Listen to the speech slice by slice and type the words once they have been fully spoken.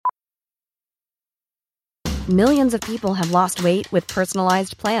Millions of people have lost weight with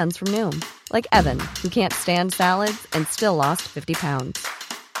personalized plans from Noom. Like Evan, who can't stand salads and still lost 50 pounds.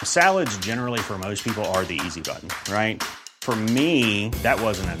 Salads generally for most people are the easy button, right? For me, that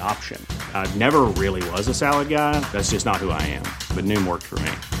wasn't an option. I never really was a salad guy. That's just not who I am. But Noom worked for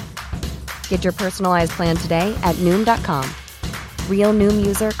me. Get your personalized plan today at Noom.com. Real Noom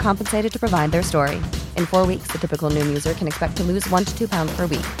user compensated to provide their story. In 4 weeks, the typical Noom user can expect to lose 1 to 2 pounds per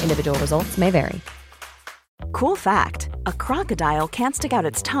week. Individual results may vary. Cool fact, a crocodile can't stick out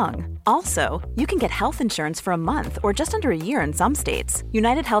its tongue. Also, you can get health insurance for a month or just under a year in some states.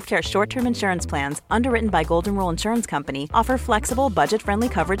 United Healthcare short-term insurance plans, underwritten by Golden Rule Insurance Company, offer flexible, budget-friendly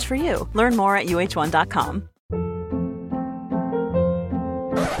coverage for you. Learn more at uh1.com.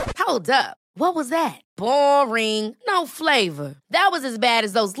 Hold up. What was that? Boring. No flavor. That was as bad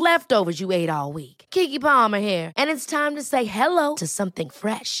as those leftovers you ate all week. Keke Palmer here. And it's time to say hello to something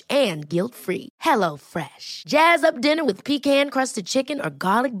fresh and guilt-free. Hello Fresh. Jazz up dinner with pecan-crusted chicken or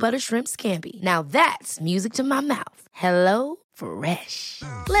garlic butter shrimp scampi. Now that's music to my mouth. Hello Fresh.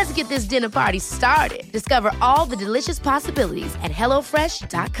 Let's get this dinner party started. Discover all the delicious possibilities at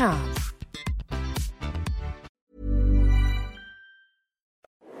hellofresh.com.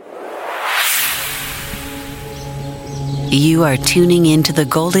 You are tuning into the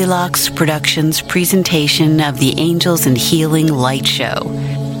Goldilocks Productions presentation of the Angels and Healing Light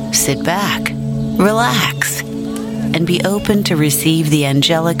Show. Sit back, relax, and be open to receive the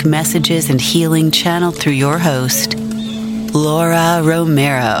angelic messages and healing channeled through your host, Laura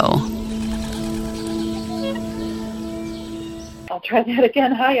Romero. I'll try that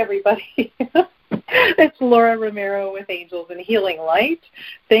again. Hi, everybody. It's Laura Romero with Angels and Healing Light.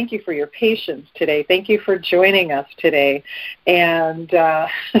 Thank you for your patience today. Thank you for joining us today. And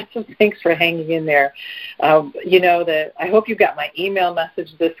thanks for hanging in there. I hope you got my email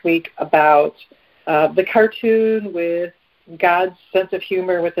message this week about the cartoon with God's sense of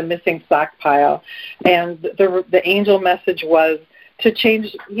humor with the missing sock pile. And the angel message was to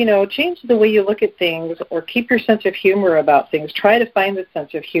change the way you look at things, or keep your sense of humor about things. Try to find the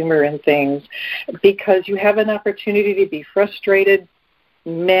sense of humor in things, because you have an opportunity to be frustrated,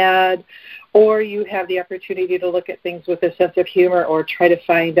 mad, or you have the opportunity to look at things with a sense of humor, or try to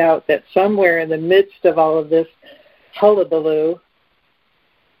find out that somewhere in the midst of all of this hullabaloo,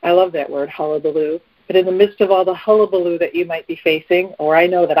 I love that word, hullabaloo, but in the midst of all the hullabaloo that you might be facing, or I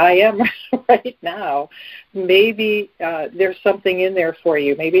know that I am right now, maybe there's something in there for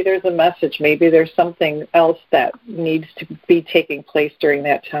you. Maybe there's a message. Maybe there's something else that needs to be taking place during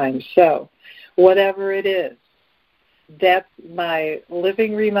that time. So whatever it is, that's my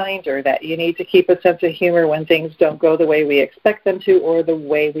living reminder that you need to keep a sense of humor when things don't go the way we expect them to or the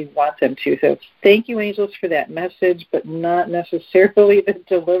way we want them to. So thank you, angels, for that message, but not necessarily the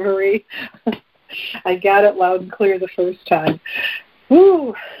delivery. I got it loud and clear the first time.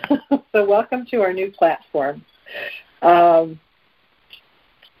 Woo! So welcome to our new platform. I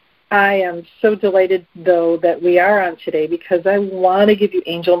am so delighted, though, that we are on today, because I want to give you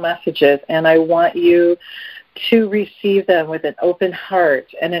angel messages, and I want you to receive them with an open heart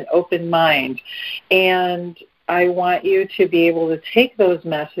and an open mind. And I want you to be able to take those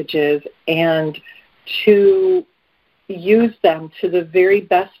messages and to use them to the very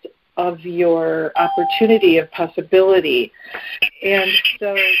best of your opportunity of possibility. And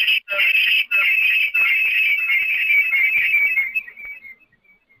so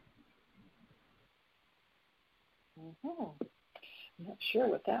I'm not sure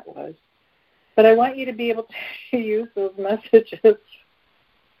what that was, but I want you to be able to use those messages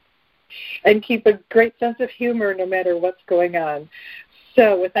and keep a great sense of humor no matter what's going on.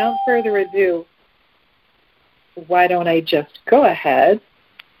 So without further ado, why don't I just go ahead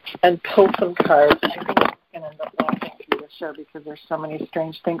and pull some cards. I think I'm going to end up laughing through the show because there's so many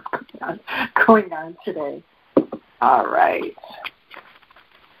strange things going on today. All right.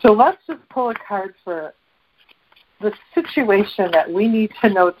 So let's just pull a card for the situation that we need to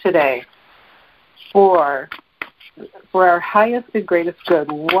know today for our highest and greatest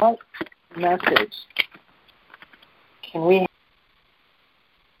good. What message can we have?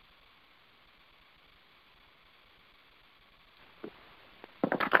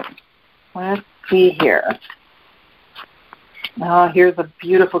 Let's see here. Oh, here's a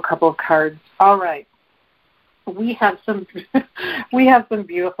beautiful couple of cards. All right. We have some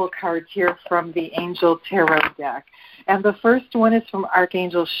beautiful cards here from the Angel Tarot deck. And the first one is from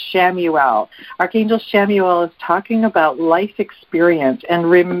Archangel Chamuel. Archangel Chamuel is talking about life experience and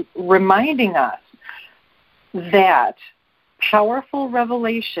reminding us that powerful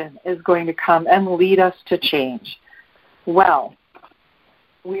revelation is going to come and lead us to change. Well,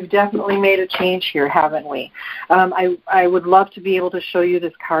 We've definitely made a change here, haven't we? I would love to be able to show you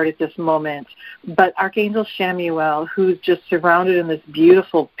this card at this moment, but Archangel Chamuel, who's just surrounded in this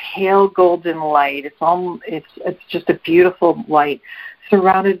beautiful pale golden light, it's just a beautiful light,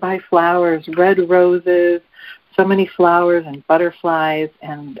 surrounded by flowers, red roses, so many flowers and butterflies,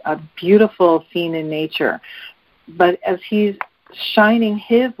 and a beautiful scene in nature. But as he's shining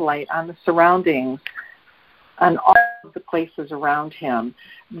his light on the surroundings, on all of the places around him,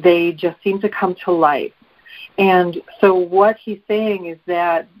 they just seem to come to life. And so what he's saying is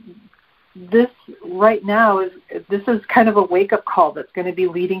that this right now is kind of a wake-up call that's going to be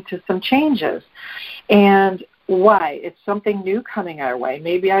leading to some changes. And why? It's something new coming our way.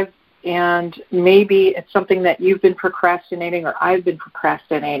 Maybe it's something that you've been procrastinating or I've been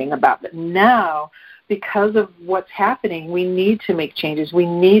procrastinating about. But now, because of what's happening, we need to make changes. We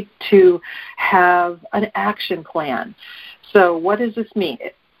need to have an action plan. So what does this mean?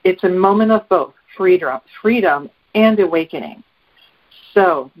 It's a moment of both freedom and awakening.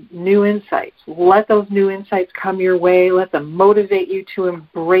 So new insights. Let those new insights come your way. Let them motivate you to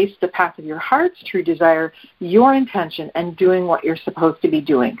embrace the path of your heart's true desire, your intention, and doing what you're supposed to be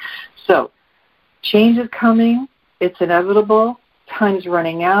doing. So change is coming. It's inevitable. Time's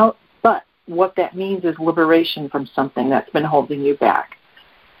running out. But what that means is liberation from something that's been holding you back.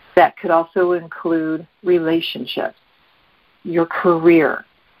 That could also include relationships, your career.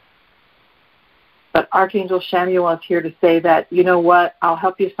 But Archangel Chamuel is here to say that, you know what, I'll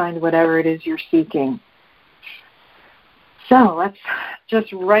help you find whatever it is you're seeking. So let's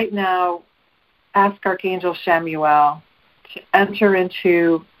just right now ask Archangel Chamuel to enter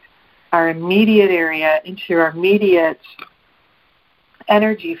into our immediate area, into our immediate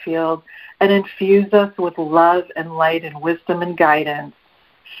energy field, and infuse us with love and light and wisdom and guidance,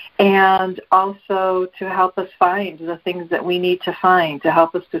 and also to help us find the things that we need to find, to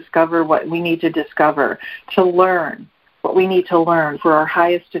help us discover what we need to discover, to learn what we need to learn for our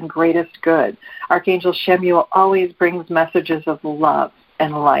highest and greatest good. Archangel Chamuel always brings messages of love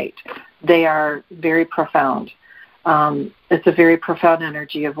and light. They are very profound. It's a very profound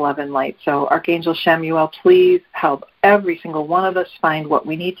energy of love and light. So Archangel Chamuel, please help every single one of us find what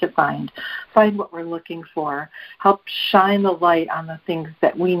we need to find what we're looking for. Help shine the light on the things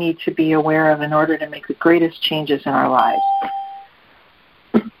that we need to be aware of in order to make the greatest changes in our lives.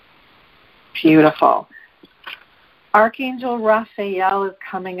 Beautiful. Archangel Raphael is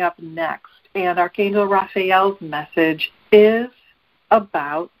coming up next, and Archangel Raphael's message is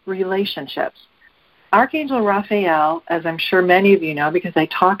about relationships. Archangel Raphael, as I'm sure many of you know because I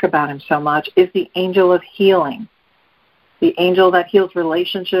talk about him so much, is the angel of healing, the angel that heals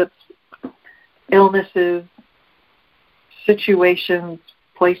relationships, illnesses, situations,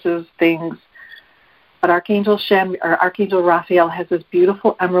 places, things. But Archangel Raphael has this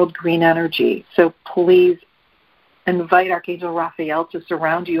beautiful emerald green energy. So please invite Archangel Raphael to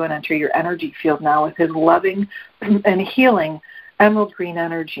surround you and enter your energy field now with his loving and healing emerald green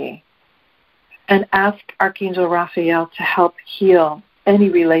energy. And ask Archangel Raphael to help heal any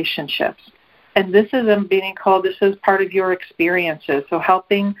relationships. And this is this is part of your experiences, so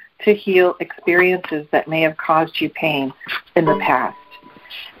helping to heal experiences that may have caused you pain in the past.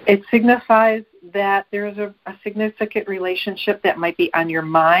 It signifies that there is a significant relationship that might be on your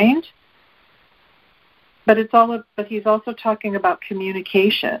mind, but he's also talking about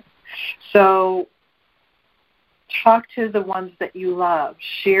communication. So talk to the ones that you love.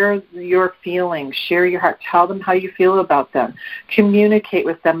 Share your feelings. Share your heart. Tell them how you feel about them. Communicate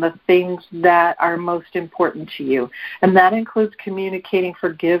with them the things that are most important to you. And that includes communicating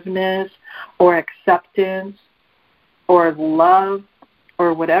forgiveness or acceptance or love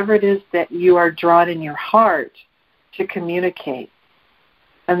or whatever it is that you are drawn in your heart to communicate.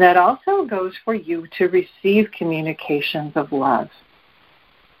 And that also goes for you to receive communications of love.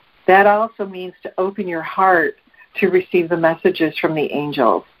 That also means to open your heart to receive the messages from the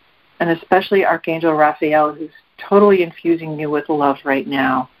angels, and especially Archangel Raphael, who's totally infusing you with love right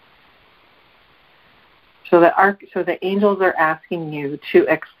now. So the angels are asking you to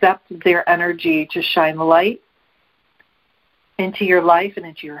accept their energy to shine light into your life and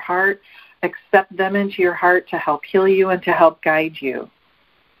into your heart. Accept them into your heart to help heal you and to help guide you.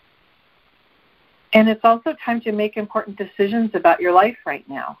 And it's also time to make important decisions about your life right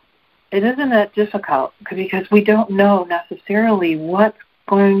now. It isn't that difficult because we don't know necessarily what's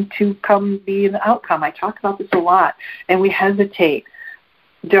going to be the outcome. I talk about this a lot, and we hesitate,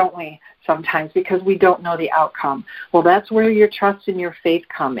 don't we, sometimes because we don't know the outcome. Well, that's where your trust and your faith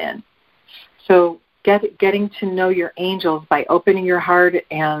come in. So getting to know your angels by opening your heart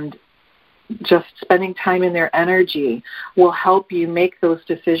and just spending time in their energy will help you make those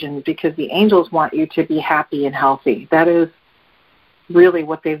decisions, because the angels want you to be happy and healthy. That is really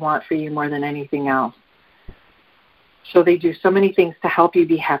what they want for you more than anything else. So they do so many things to help you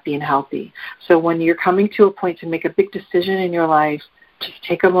be happy and healthy. So when you're coming to a point to make a big decision in your life, just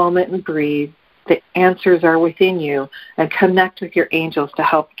take a moment and breathe. The answers are within you, and connect with your angels to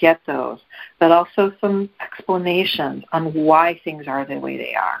help get those. But also some explanations on why things are the way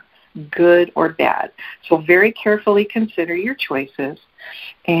they are, good or bad. So very carefully consider your choices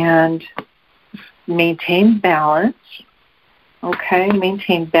and maintain balance. Okay,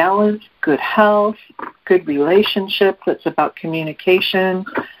 maintain balance, good health, good relationships. It's about communication.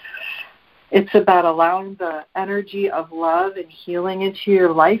 It's about allowing the energy of love and healing into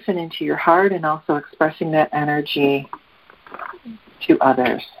your life and into your heart, and also expressing that energy to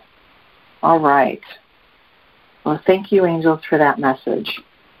others. All right. Well, thank you, angels, for that message.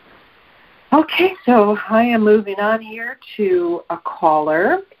 Okay, so I am moving on here to a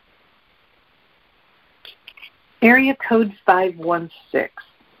caller. Area code 516.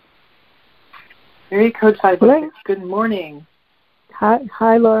 Area code 516. Good morning.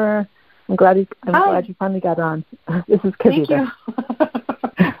 Hi, Laura. I'm glad you finally got on. This is Kavita. Thank you.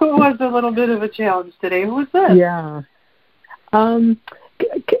 It was a little bit of a challenge today. Who was this? Yeah. Are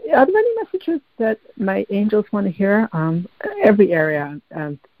there any messages that my angels want to hear? Every area,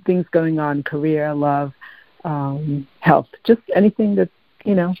 things going on, career, love, health, just anything that,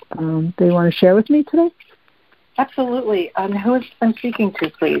 they want to share with me today? Absolutely. Who is I'm speaking to,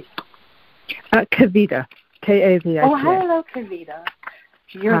 please? Kavita, Kavita. Oh, hello, Kavita.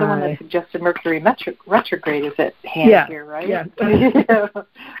 You're the one that suggested Mercury retrograde is at hand here, right? Yeah.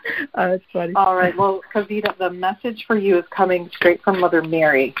 That's funny. All right. Well, Kavita, the message for you is coming straight from Mother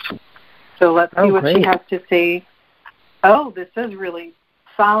Mary. So let's see what she has to say. Oh, this is really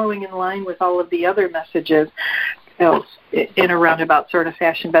following in line with all of the other messages, in a roundabout sort of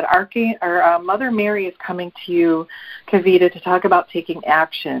fashion. But Mother Mary is coming to you, Kavita, to talk about taking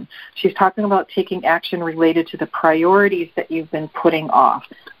action. She's talking about taking action related to the priorities that you've been putting off.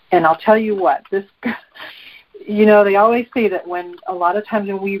 And I'll tell you what, they always say that a lot of times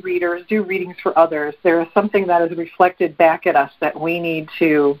when we readers do readings for others, there is something that is reflected back at us that we need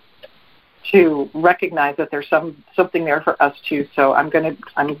to recognize that there's something there for us too. So I'm gonna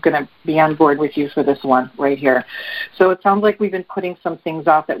be on board with you for this one right here. So it sounds like we've been putting some things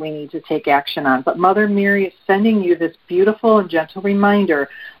off that we need to take action on. But Mother Mary is sending you this beautiful and gentle reminder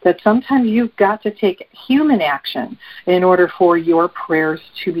that sometimes you've got to take human action in order for your prayers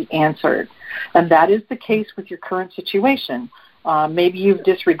to be answered. And that is the case with your current situation. Maybe you've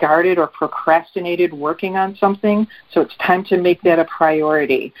disregarded or procrastinated working on something, so it's time to make that a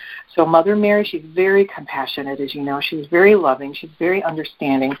priority. So Mother Mary, she's very compassionate, as you know. She's very loving. She's very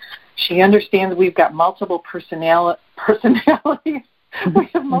understanding. She understands we've got multiple personalities. We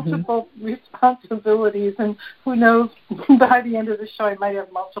have multiple responsibilities, and who knows, by the end of the show I might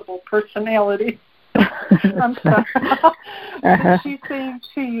have multiple personalities. I'm sorry. She's saying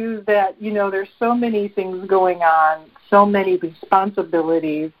to you that, there's so many things going on, so many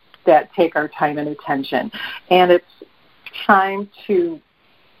responsibilities that take our time and attention. And it's time to,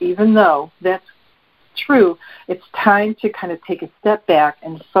 even though that's true, it's time to kind of take a step back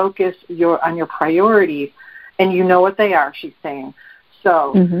and focus on your priorities. And you know what they are, she's saying.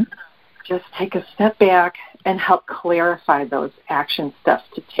 So just take a step back and help clarify those action steps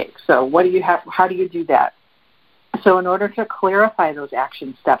to take. So how do you do that? So in order to clarify those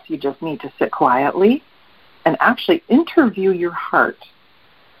action steps, you just need to sit quietly and actually interview your heart.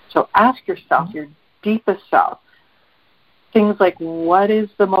 So ask yourself, your deepest self, things like, what is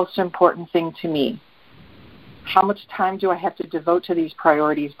the most important thing to me? How much time do I have to devote to these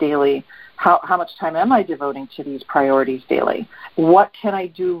priorities daily? How much time am I devoting to these priorities daily? What can I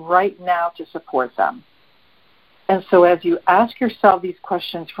do right now to support them? And so as you ask yourself these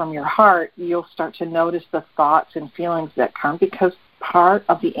questions from your heart, you'll start to notice the thoughts and feelings that come, because these are part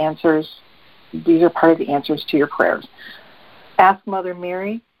of the answers to your prayers. Ask Mother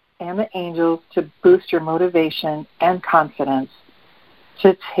Mary and the angels to boost your motivation and confidence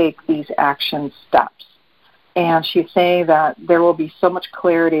to take these action steps. And she's saying that there will be so much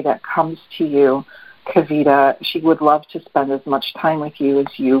clarity that comes to you, Kavita. She would love to spend as much time with you as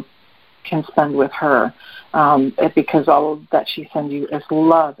you can spend with her, because all that she sends you is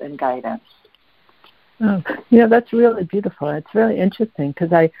love and guidance. Oh, that's really beautiful. It's really interesting,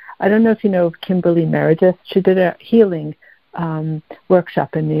 because I don't know if you know Kimberly Meredith. She did a healing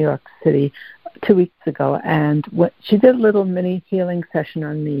workshop in New York City 2 weeks ago, and she did a little mini healing session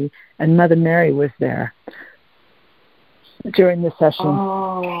on me, and Mother Mary was there. during the session.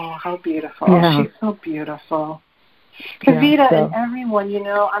 Oh, how beautiful. Yeah. She's so beautiful. Kavita Yeah, so. and everyone,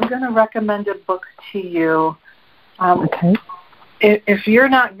 I'm going to recommend a book to you. Okay. If you're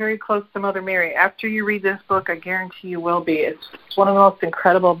not very close to Mother Mary, after you read this book, I guarantee you will be. It's one of the most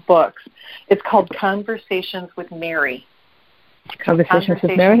incredible books. It's called Conversations with Mary. Conversations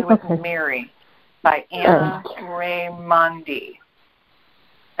with Mary? With Mary by Anna Raimondi.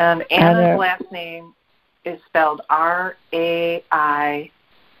 And Anna's last name is spelled Raimondi.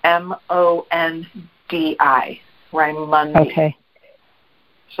 Raimondi. Okay.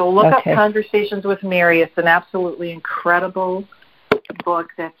 So look up Conversations with Mary. It's an absolutely incredible book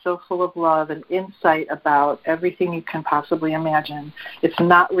that's so full of love and insight about everything you can possibly imagine. It's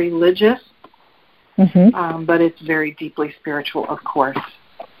not religious, but it's very deeply spiritual, of course.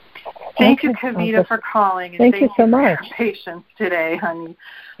 Thank you, Kavita, for calling. And thank you so much for your patience today, honey.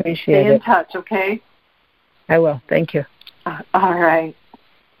 Appreciate it. Stay in touch, okay? I will. Thank you. All right.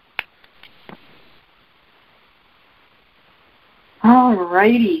 All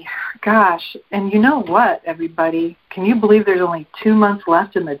righty. Gosh, and you know what, everybody? Can you believe there's only 2 months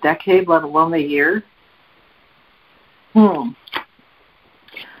left in the decade, let alone the year? All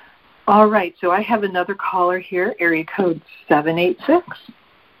right, so I have another caller here, area code 786.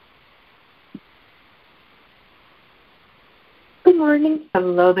 Good morning.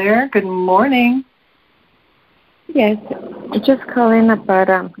 Hello there. Good morning. Yes, just calling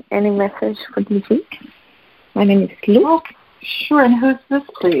about any message for this week. My name is Luz. Oh, sure, and who's this,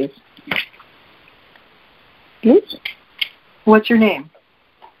 please? Luz? What's your name?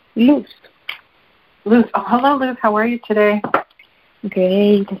 Luz. Luz. Oh, hello, Luz. How are you today?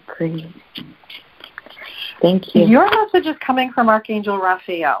 Great. Thank you. Your message is coming from Archangel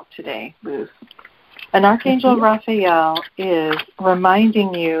Raphael today, Luz. And Archangel Raphael is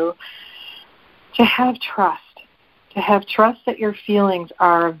reminding you to have trust that your feelings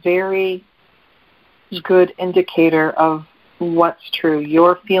are a very good indicator of what's true.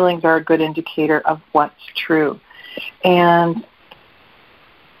 Your feelings are a good indicator of what's true. And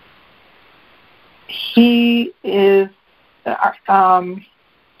he is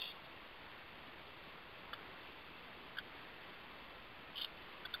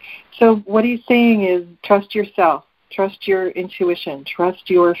so what he's saying is trust yourself, trust your intuition, trust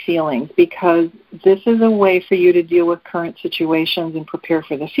your feelings, because this is a way for you to deal with current situations and prepare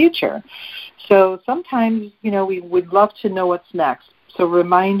for the future. So sometimes, we would love to know what's next. So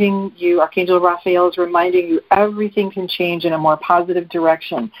reminding you, Archangel Raphael is reminding you everything can change in a more positive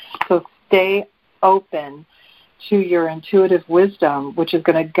direction. So stay open to your intuitive wisdom, which is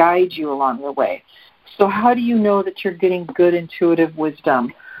going to guide you along the way. So how do you know that you're getting good intuitive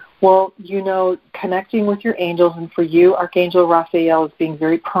wisdom? Well, connecting with your angels, and for you, Archangel Raphael is being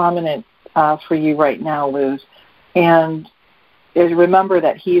very prominent for you right now, Luz. And remember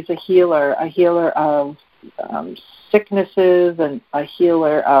that he's a healer of sicknesses and a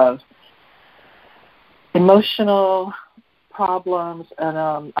healer of emotional problems, and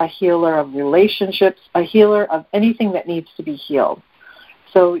a healer of relationships, a healer of anything that needs to be healed.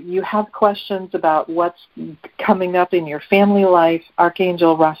 So you have questions about what's coming up in your family life.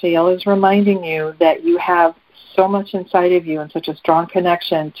 Archangel Raphael is reminding you that you have so much inside of you and such a strong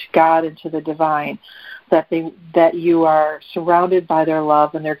connection to God and to the divine that you are surrounded by their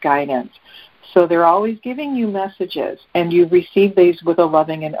love and their guidance. So they're always giving you messages, and you receive these with a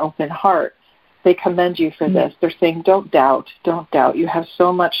loving and open heart. They commend you for this. They're saying, don't doubt. You have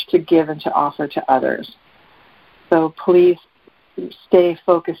so much to give and to offer to others. So please stay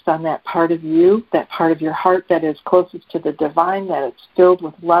focused on that part of you, that part of your heart that is closest to the divine, that it's filled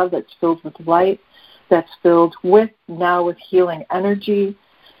with love, that's filled with light, that's filled with healing energy.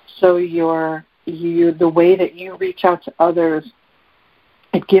 So the way that you reach out to others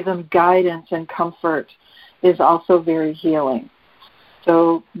and give them guidance and comfort is also very healing.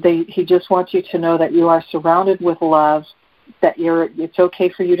 So he just wants you to know that you are surrounded with love, that it's okay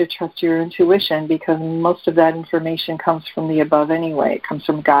for you to trust your intuition, because most of that information comes from the above anyway. It comes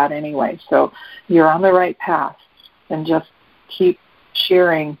from God anyway. So you're on the right path, and just keep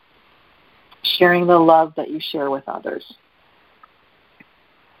sharing the love that you share with others.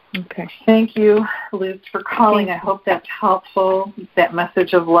 Okay. Thank you, Luz, for calling. I hope that's helpful, that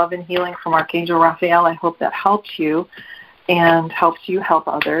message of love and healing from Archangel Raphael. I hope that helps you and helps you help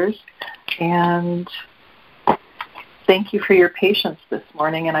others. And thank you for your patience this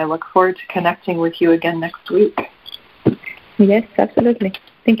morning, and I look forward to connecting with you again next week. Yes, absolutely.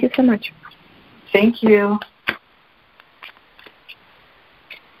 Thank you so much. Thank you.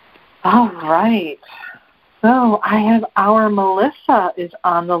 All right. So I have our Melissa is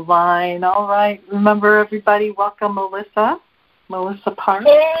on the line. All right. Remember, everybody, welcome Melissa. Melissa Park.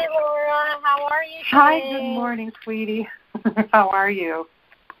 Hey, Laura. How are you today? Hi. Good morning, sweetie. How are you?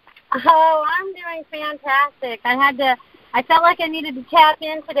 Oh, I'm doing fantastic. I felt like I needed to tap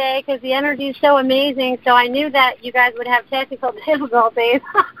in today because the energy is so amazing, so I knew that you guys would have technical difficulties.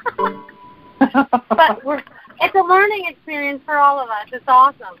 But it's a learning experience for all of us. It's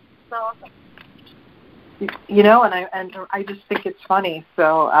awesome. It's awesome. You know, and I just think it's funny.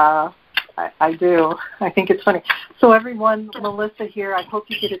 So I do. I think it's funny. So everyone, Melissa here, I hope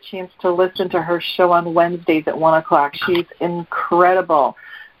you get a chance to listen to her show on Wednesdays at 1 o'clock. She's incredible.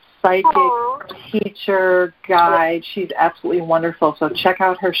 Psychic, teacher, guide. She's absolutely wonderful. So check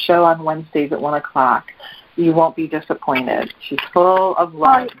out her show on Wednesdays at 1 o'clock. You won't be disappointed. She's full of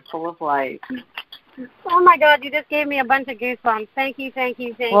love, full of light. Oh, my God, you just gave me a bunch of goosebumps. Thank you.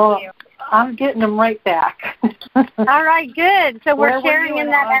 Well, I'm getting them right back. All right, good. So we're sharing in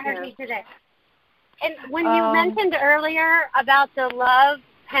that energy today. And when you mentioned earlier about the love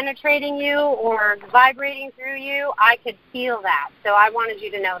penetrating you or vibrating through you, I could feel that. So I wanted you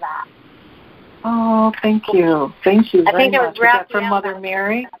to know that. Oh, thank you. Thank you very much. I think it was Raphael. From Mother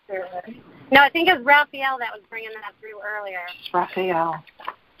Mary? No, I think it was Raphael that was bringing that through earlier. Raphael.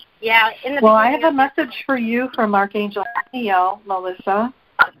 Yeah. Well, I have a message for you from Archangel Haniel, Melissa.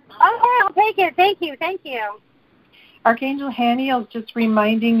 Okay, I'll take it. Thank you. Archangel Haniel is just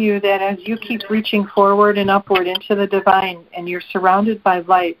reminding you that as you keep reaching forward and upward into the divine, and you're surrounded by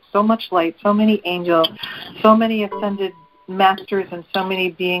light, so much light, so many angels, so many ascended masters, and so many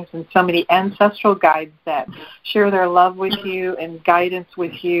beings, and so many ancestral guides that share their love with you and guidance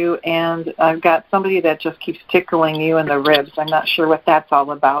with you. And I've got somebody that just keeps tickling you in the ribs. I'm not sure what that's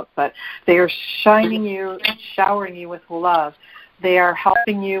all about, but they are shining you, showering you with love. They are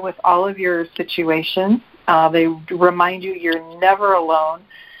helping you with all of your situations. They remind you you're never alone,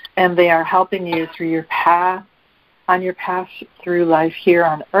 and they are helping you through your path, on your path through life here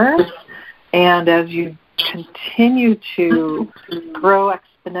on Earth. And as you continue to grow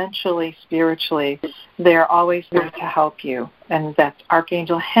exponentially spiritually, they're always there to help you. And that's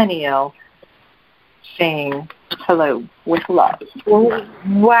Archangel Haniel saying hello with love.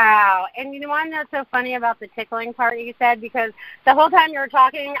 Wow. And you know what that's so funny about the tickling part you said? Because the whole time you were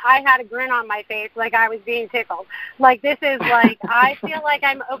talking, I had a grin on my face like I was being tickled. Like this is like, I feel like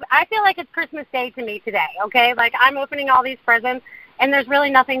it's Christmas Day to me today, okay? Like I'm opening all these presents and there's really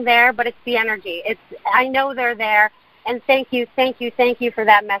nothing there, but it's the energy. I know they're there. And thank you for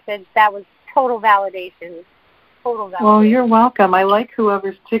that message. That was total validation. Well, you're welcome. I like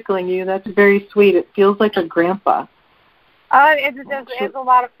whoever's tickling you. That's very sweet. It feels like a grandpa. It's a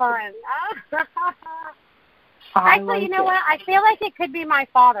lot of fun. Actually, you know what? I feel like it could be my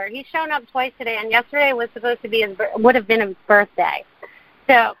father. He's shown up twice today, and yesterday was supposed to be would have been his birthday.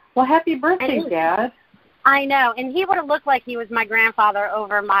 So, well, happy birthday, Dad. I know, and he would have looked like he was my grandfather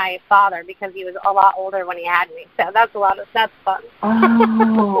over my father because he was a lot older when he had me. So that's fun.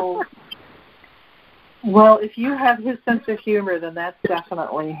 Oh. Well, if you have his sense of humor, then that's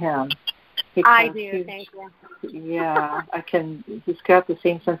definitely him. I do, thank you. Yeah, he's got the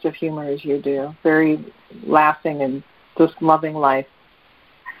same sense of humor as you do. Very laughing and just loving life.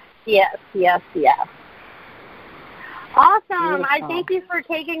 Yes. Awesome. Beautiful. I thank you for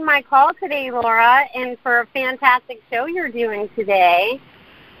taking my call today, Laura, and for a fantastic show you're doing today.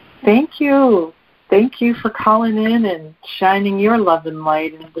 Thank you. Thank you for calling in and shining your love and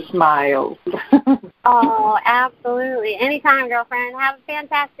light and smiles. Oh, absolutely. Anytime, girlfriend. Have a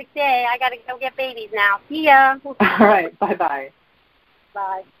fantastic day. I got to go get babies now. See ya. All right. Bye-bye.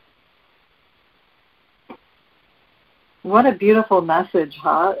 Bye. What a beautiful message,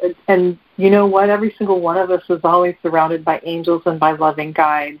 huh? And you know what? Every single one of us is always surrounded by angels and by loving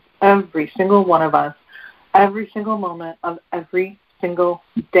guides. Every single one of us. Every single moment of every single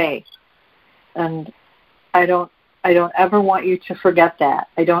day. And I don't ever want you to forget that.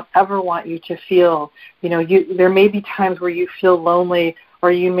 I don't ever want you to feel, there may be times where you feel lonely,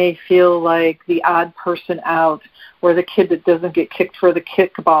 or you may feel like the odd person out, or the kid that doesn't get kicked for the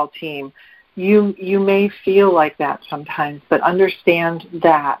kickball team. You may feel like that sometimes, but understand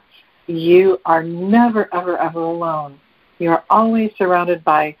that you are never, ever, ever alone. You are always surrounded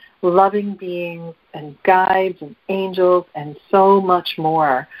by loving beings and guides and angels and so much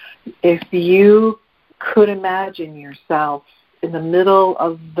more. If you could imagine yourself in the middle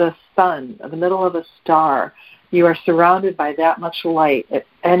of the sun, in the middle of a star, you are surrounded by that much light at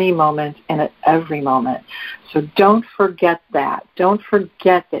any moment and at every moment. So don't forget that. Don't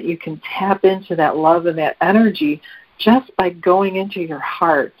forget that you can tap into that love and that energy just by going into your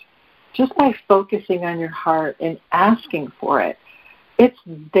heart just by focusing on your heart and asking for it. It's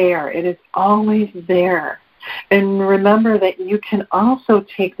there. It is always there. And remember that you can also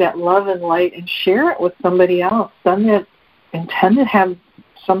take that love and light and share it with somebody else. Intend to have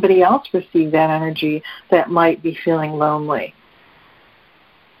somebody else receive that energy that might be feeling lonely.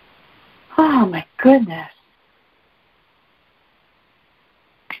 Oh, my goodness.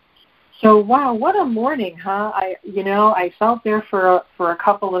 So, wow, what a morning, huh? I felt there for a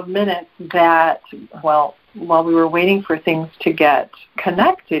couple of minutes that, well, while we were waiting for things to get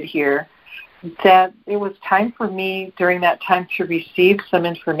connected here, that it was time for me during that time to receive some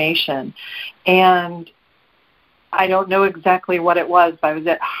information. And I don't know exactly what it was, but I was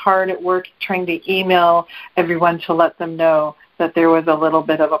hard at work trying to email everyone to let them know that there was a little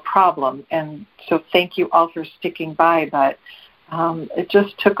bit of a problem. And so thank you all for sticking by, but it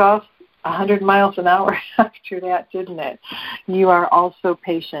just took off 100 miles an hour after that, didn't it? You are all so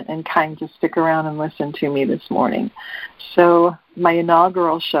patient and kind to stick around and listen to me this morning. So my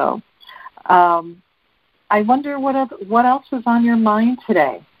inaugural show. I wonder what else was on your mind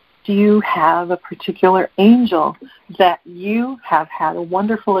today. Do you have a particular angel that you have had a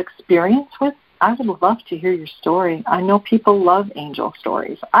wonderful experience with? I would love to hear your story. I know people love angel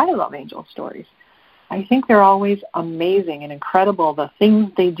stories. I love angel stories. I think they're always amazing and incredible. The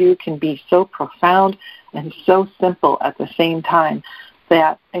things they do can be so profound and so simple at the same time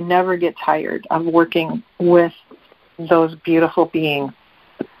that I never get tired of working with those beautiful beings.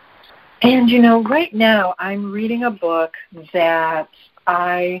 And, right now I'm reading a book that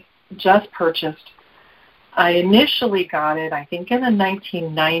I just purchased. I initially got it, I think, in the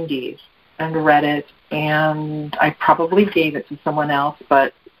 1990s and read it, and I probably gave it to someone else,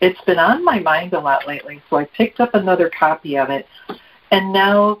 but it's been on my mind a lot lately, so I picked up another copy of it. And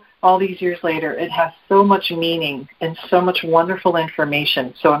now, all these years later, it has so much meaning and so much wonderful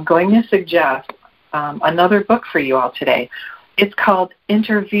information. So I'm going to suggest another book for you all today. It's called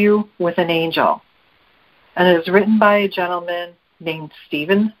Interview with an Angel. And it is written by a gentleman named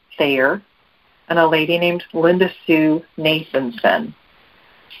Stephen Thayer and a lady named Linda Sue Nathanson.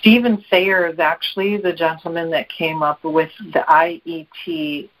 Stephen Thayer is actually the gentleman that came up with the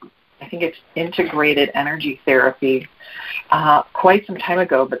IET, I think it's Integrated Energy Therapy, quite some time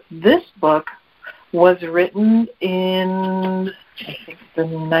ago. But this book was written in, I think, the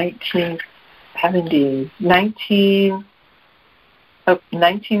 1970s,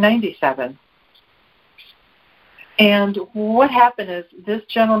 1997. And what happened is this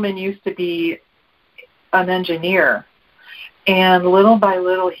gentleman used to be an engineer. And little by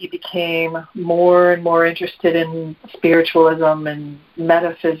little, he became more and more interested in spiritualism and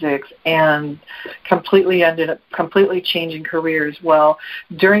metaphysics and ended up completely changing careers. Well,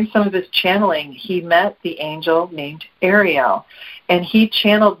 during some of his channeling, he met the angel named Ariel, and he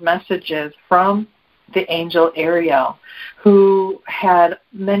channeled messages from the angel Ariel, who had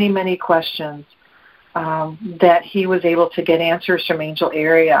many, many questions that he was able to get answers from Angel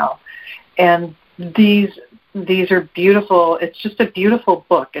Ariel. And these are beautiful. It's just a beautiful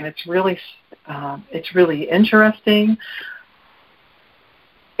book, and it's really interesting.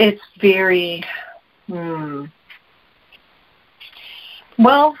 It's very,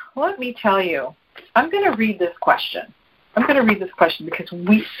 well, let me tell you. I'm going to read this question. Because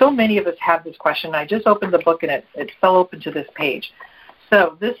so many of us have this question. I just opened the book, and it fell open to this page.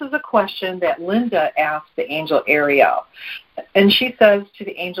 So this is a question that Linda asked the angel Ariel. And she says to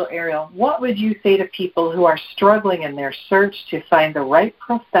the angel Ariel, what would you say to people who are struggling in their search to find the right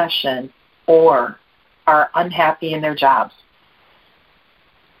profession or are unhappy in their jobs?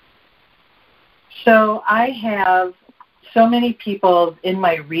 So I have so many people in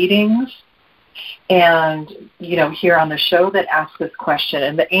my readings and, here on the show that ask this question.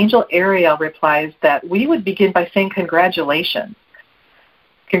 And the angel Ariel replies that we would begin by saying congratulations.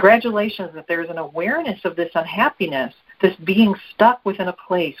 Congratulations that there's an awareness of this unhappiness, this being stuck within a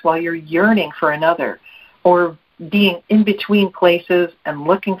place while you're yearning for another, or being in between places and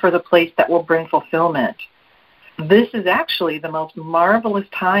looking for the place that will bring fulfillment. This is actually the most marvelous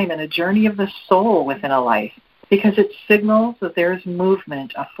time in a journey of the soul within a life, because it signals that there is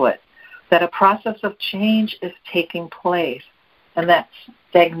movement afoot, that a process of change is taking place, and that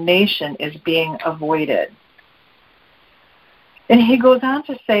stagnation is being avoided. And he goes on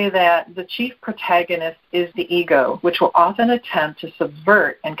to say that the chief protagonist is the ego, which will often attempt to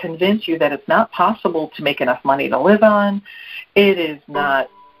subvert and convince you that it's not possible to make enough money to live on. It is not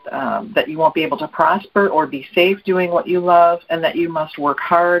that you won't be able to prosper or be safe doing what you love, and that you must work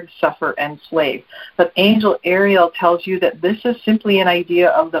hard, suffer, and slave. But Angel Ariel tells you that this is simply an idea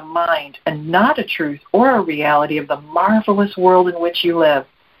of the mind and not a truth or a reality of the marvelous world in which you live.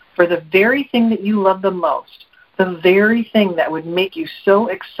 for the very thing that you love the most, the very thing that would make you so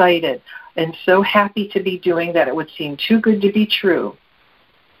excited and so happy to be doing that it would seem too good to be true,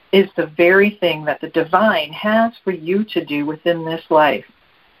 is the very thing that the divine has for you to do within this life.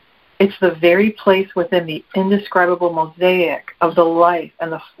 It's the very place within the indescribable mosaic of the life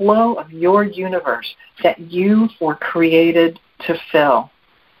and the flow of your universe that you were created to fill.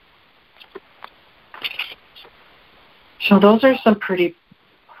 So those are some pretty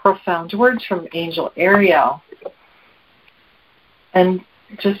profound words from Angel Ariel. And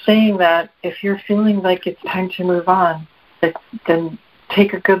just saying that if you're feeling like it's time to move on, then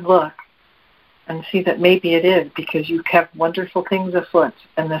take a good look and see that maybe it is, because you have wonderful things afoot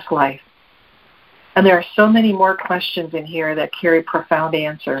in this life. And there are so many more questions in here that carry profound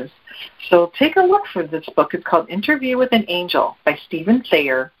answers. So take a look for this book. It's called Interview with an Angel by Stephen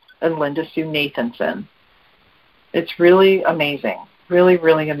Thayer and Linda Sue Nathanson. It's really amazing, really,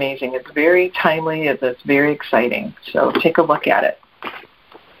 really amazing. It's very timely. It's very exciting. So take a look at it.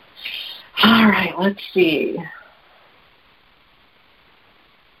 All right, let's see.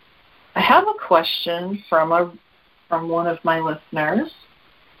 I have a question from one of my listeners.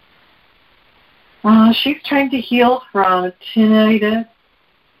 She's trying to heal from tinnitus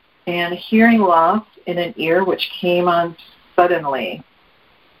and hearing loss in an ear which came on suddenly.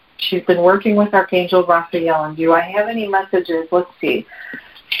 She's been working with Archangel Raphael. And do I have any messages? Let's see.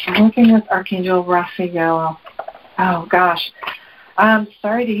 I'm working with Archangel Raphael. Oh, gosh. I'm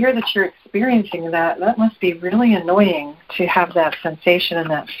sorry to hear that you're experiencing that. That must be really annoying to have that sensation and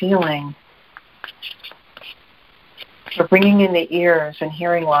that feeling. For bringing in the ears and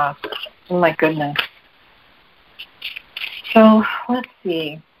hearing loss. Oh, my goodness. So, let's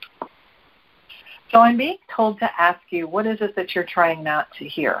see. So I'm being told to ask you, what is it that you're trying not to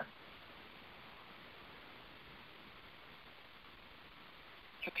hear?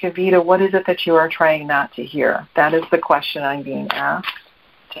 So, Kavita, what is it that you are trying not to hear? That is the question I'm being asked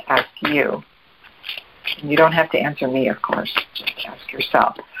to ask you. And you don't have to answer me, of course. Just ask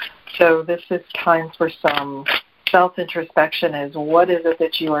yourself. So this is time for some self-introspection. Is what is it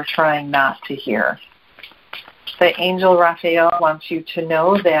that you are trying not to hear? The Angel Raphael wants you to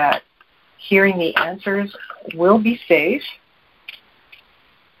know that hearing the answers will be safe.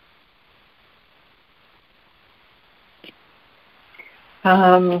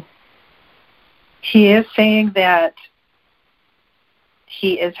 He is saying that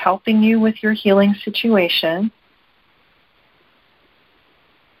he is helping you with your healing situation.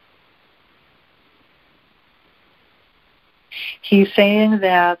 He's saying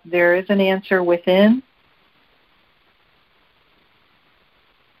that there is an answer within.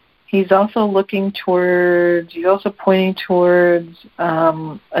 He's also pointing towards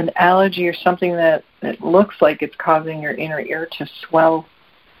an allergy or something that it looks like it's causing your inner ear to swell.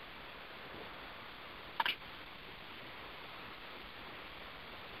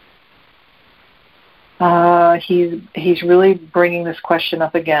 He's really bringing this question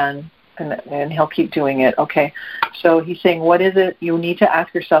up again, and he'll keep doing it. Okay, so he's saying, what is it you need to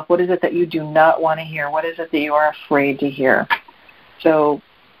ask yourself? What is it that you do not want to hear? What is it that you are afraid to hear? So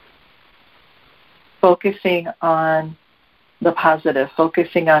focusing on the positive,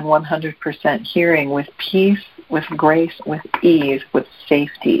 focusing on 100% hearing with peace, with grace, with ease, with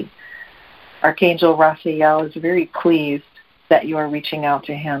safety. Archangel Raphael is very pleased that you are reaching out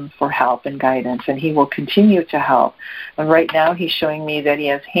to him for help and guidance, and he will continue to help. And right now he's showing me that he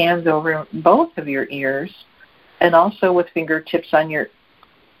has hands over both of your ears and also with fingertips on your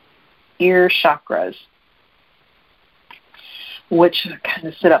ear chakras, which kind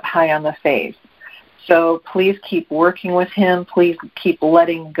of sit up high on the face. So please keep working with him. Please keep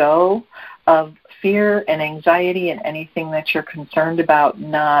letting go of fear and anxiety and anything that you're concerned about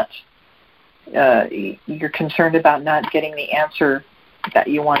not getting the answer that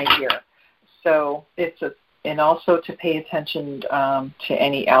you want to hear. So and also to pay attention to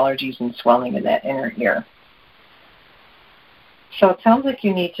any allergies and swelling in that inner ear. So it sounds like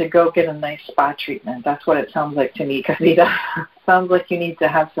you need to go get a nice spa treatment. That's what it sounds like to me, Kavita. Sounds like you need to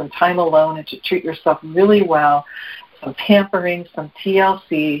have some time alone and to treat yourself really well, some pampering, some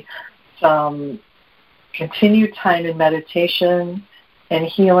TLC, some continued time in meditation and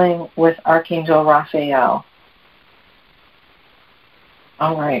healing with Archangel Raphael.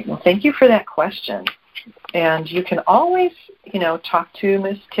 All right. Well, thank you for that question. And you can always, talk to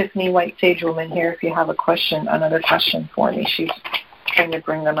Miss Tiffany White Sage Woman here if you have another question for me. She's trying to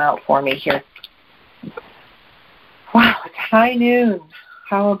bring them out for me here. Wow, it's high noon.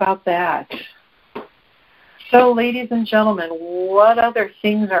 How about that? So, ladies and gentlemen, what other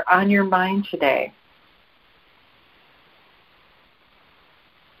things are on your mind today?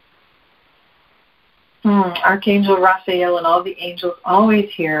 Archangel Raphael and all the angels always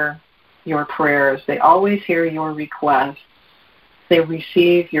hear your prayers. They always hear your requests. They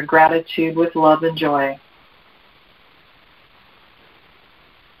receive your gratitude with love and joy.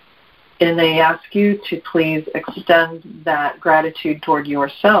 And they ask you to please extend that gratitude toward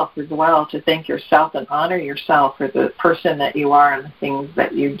yourself as well, to thank yourself and honor yourself for the person that you are and the things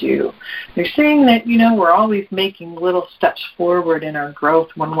that you do. They're saying that, we're always making little steps forward in our growth.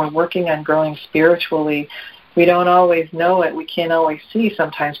 When we're working on growing spiritually, we don't always know it. We can't always see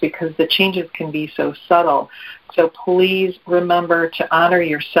sometimes because the changes can be so subtle. So please remember to honor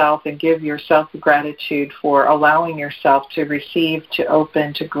yourself and give yourself gratitude for allowing yourself to receive, to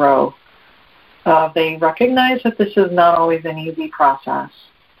open, to grow. They recognize that this is not always an easy process,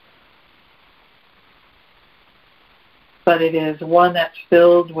 but it is one that's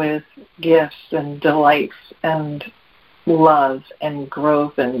filled with gifts and delights and love and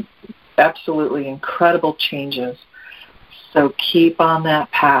growth and absolutely incredible changes. So keep on that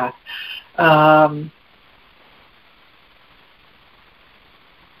path.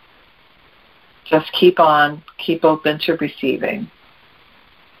 Just keep on, keep open to receiving.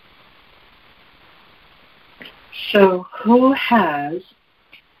 So who has,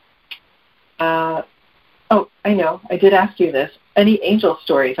 I know, I did ask you this, any angel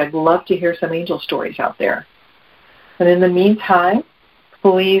stories? I'd love to hear some angel stories out there. And in the meantime,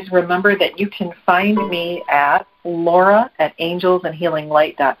 please remember that you can find me at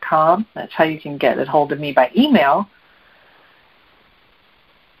Laura@angelsandhealinglight.com. That's how you can get a hold of me by email.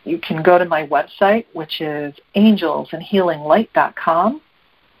 You can go to my website, which is angelsandhealinglight.com.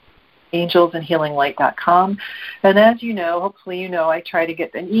 angelsandhealinglight.com. And as you know, hopefully you know, I try to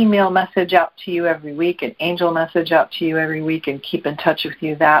get an email message out to you every week, an angel message out to you every week, and keep in touch with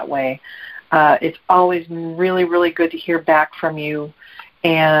you that way. It's always really, really good to hear back from you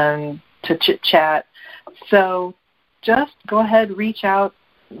and to chit-chat. So just go ahead, reach out,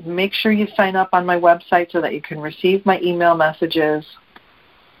 make sure you sign up on my website so that you can receive my email messages.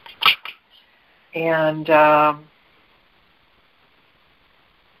 And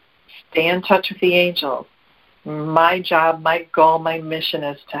stay in touch with the angels. My job, my goal, my mission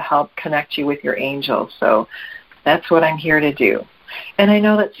is to help connect you with your angels. So that's what I'm here to do. And I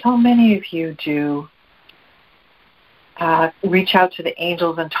know that so many of you do reach out to the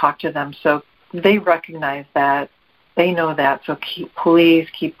angels and talk to them. So they recognize that. They know that. So please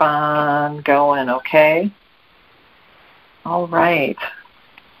keep on going, okay? All right.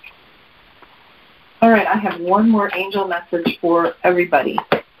 All right, I have one more angel message for everybody.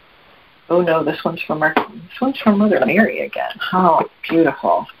 Oh no, this one's from Mother Mary again. Oh,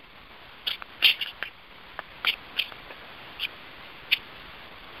 beautiful.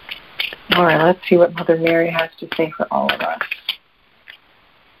 All right, let's see what Mother Mary has to say for all of us.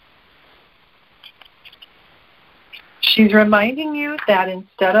 She's reminding you that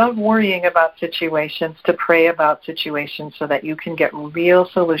instead of worrying about situations, to pray about situations so that you can get real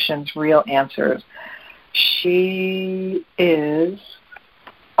solutions, real answers. She is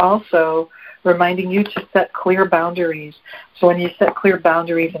also reminding you to set clear boundaries. So when you set clear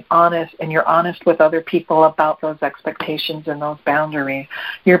boundaries and you're honest with other people about those expectations and those boundaries,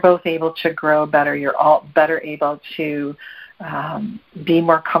 you're both able to grow better. You're all better able to be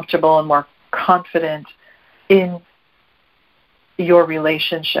more comfortable and more confident in your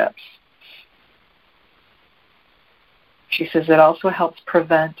relationships. She says it also helps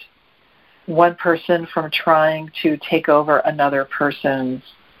prevent one person from trying to take over another person's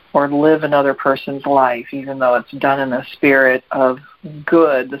or live another person's life, even though it's done in the spirit of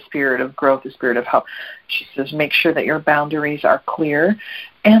good, the spirit of growth, the spirit of help. She says make sure that your boundaries are clear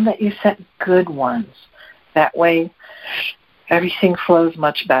and that you set good ones. That way everything flows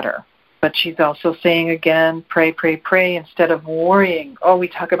much better. But she's also saying again, pray, pray, pray instead of worrying. Oh, we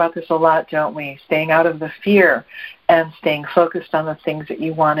talk about this a lot, don't we? Staying out of the fear and staying focused on the things that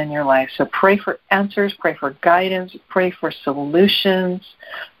you want in your life. So pray for answers, pray for guidance, pray for solutions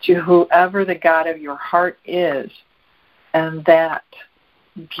to whoever the God of your heart is. And that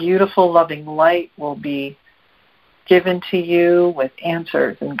beautiful, loving light will be given to you with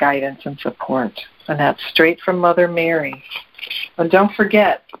answers and guidance and support. And that's straight from Mother Mary. And don't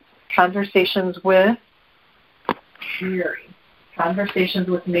forget, Conversations with Mary. Conversations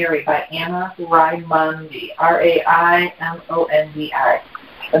with Mary by Anna Raimondi, Raimondi.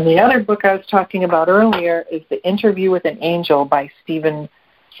 And the other book I was talking about earlier is The Interview with an Angel by Stephen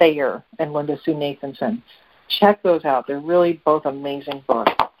Thayer and Linda Sue Nathanson. Check those out. They're really both amazing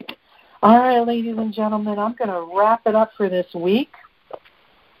books. All right, ladies and gentlemen, I'm going to wrap it up for this week.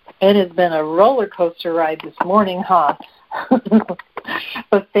 It has been a roller coaster ride this morning, huh?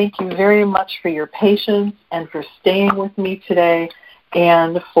 But thank you very much for your patience and for staying with me today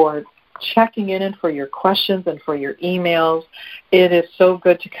and for checking in and for your questions and for your emails. It is so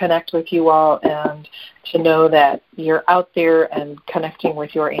good to connect with you all and to know that you're out there and connecting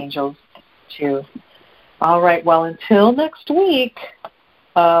with your angels too. All right, well, until next week,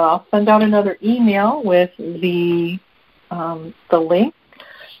 I'll send out another email with the link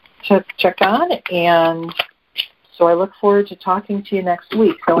to check on, and so I look forward to talking to you next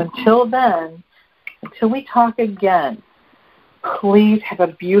week. So until then, until we talk again, please have a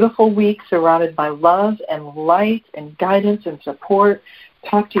beautiful week surrounded by love and light and guidance and support.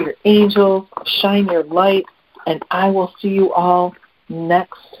 Talk to your angels, shine your light, and I will see you all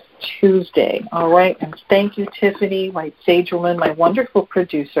next Tuesday. All right? And thank you, Tiffany White Sagerman, my wonderful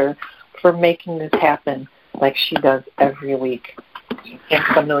producer, for making this happen like she does every week. Thanks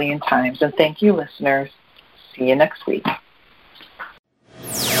a million times. And thank you, listeners. See you next week.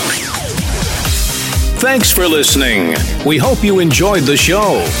 Thanks for listening. We hope you enjoyed the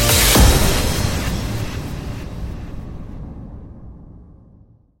show.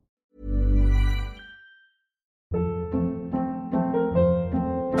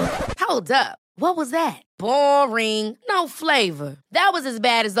 Hold up. What was that? Boring. No flavor. That was as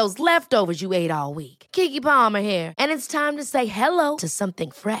bad as those leftovers you ate all week. Keke Palmer here, and it's time to say hello to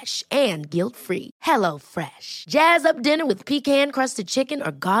something fresh and guilt-free. Hello Fresh. Jazz up dinner with pecan-crusted chicken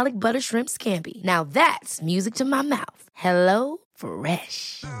or garlic butter shrimp scampi. Now that's music to my mouth. Hello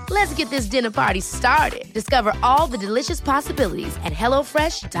Fresh. Let's get this dinner party started. Discover all the delicious possibilities at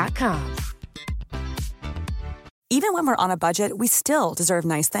HelloFresh.com. Even when we're on a budget, we still deserve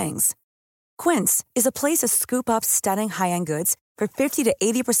nice things. Quince is a place to scoop up stunning high-end goods for 50 to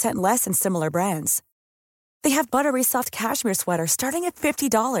 80% less than similar brands. They have buttery soft cashmere sweaters starting at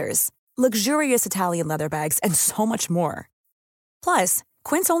 $50, luxurious Italian leather bags, and so much more. Plus,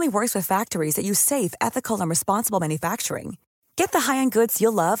 Quince only works with factories that use safe, ethical, and responsible manufacturing. Get the high-end goods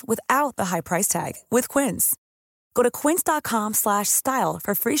you'll love without the high price tag with Quince. Go to quince.com/style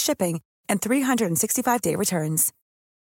for free shipping and 365-day returns.